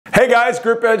guys,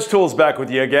 Grip Edge Tools back with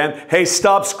you again. Hey,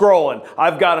 stop scrolling.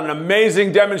 I've got an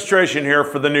amazing demonstration here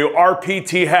for the new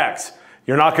RPT Hex.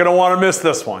 You're not going to want to miss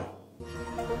this one.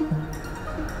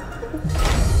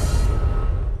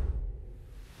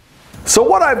 So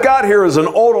what I've got here is an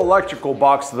old electrical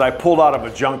box that I pulled out of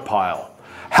a junk pile.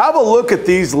 Have a look at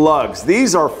these lugs.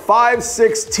 These are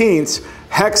 5/16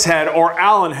 hex head or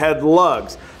Allen head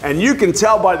lugs. And you can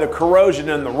tell by the corrosion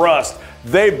and the rust,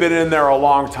 they've been in there a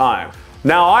long time.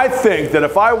 Now I think that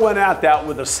if I went at that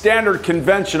with a standard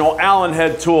conventional Allen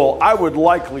head tool, I would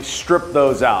likely strip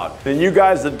those out. And you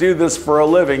guys that do this for a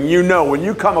living, you know when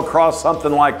you come across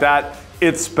something like that,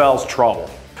 it spells trouble.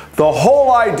 The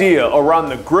whole idea around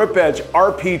the Grip Edge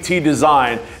RPT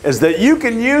design is that you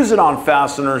can use it on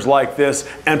fasteners like this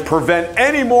and prevent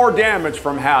any more damage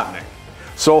from happening.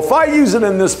 So if I use it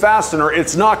in this fastener,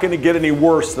 it's not going to get any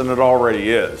worse than it already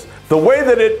is. The way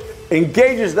that it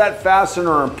engages that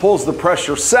fastener and pulls the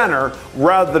pressure center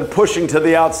rather than pushing to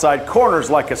the outside corners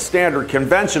like a standard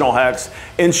conventional hex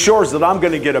ensures that I'm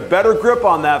going to get a better grip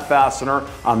on that fastener.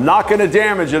 I'm not going to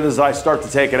damage it as I start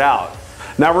to take it out.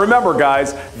 Now remember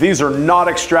guys, these are not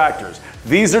extractors.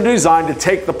 These are designed to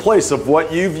take the place of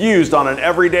what you've used on an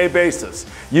everyday basis.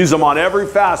 Use them on every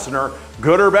fastener,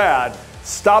 good or bad,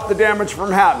 stop the damage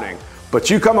from happening. But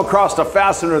you come across a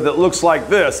fastener that looks like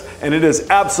this, and it is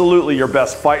absolutely your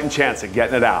best fighting chance at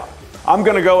getting it out. I'm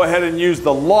going to go ahead and use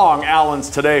the long Allens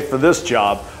today for this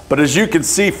job, but as you can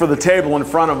see for the table in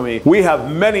front of me, we have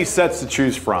many sets to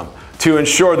choose from to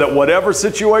ensure that whatever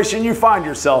situation you find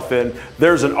yourself in,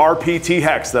 there's an RPT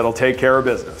hex that'll take care of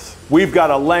business. We've got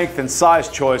a length and size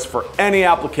choice for any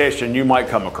application you might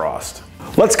come across.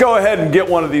 Let's go ahead and get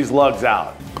one of these lugs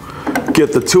out.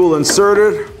 Get the tool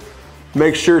inserted.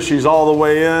 Make sure she's all the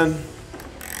way in,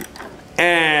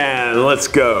 and let's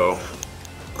go.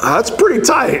 That's pretty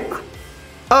tight.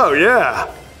 Oh yeah.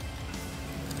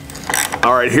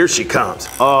 All right, here she comes.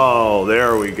 Oh,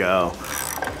 there we go.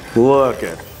 Look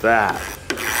at that.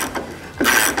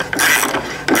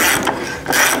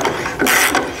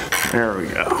 There we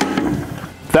go.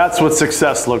 That's what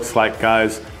success looks like,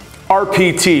 guys.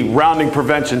 RPT, rounding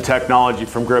prevention technology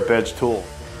from Grip Edge Tool.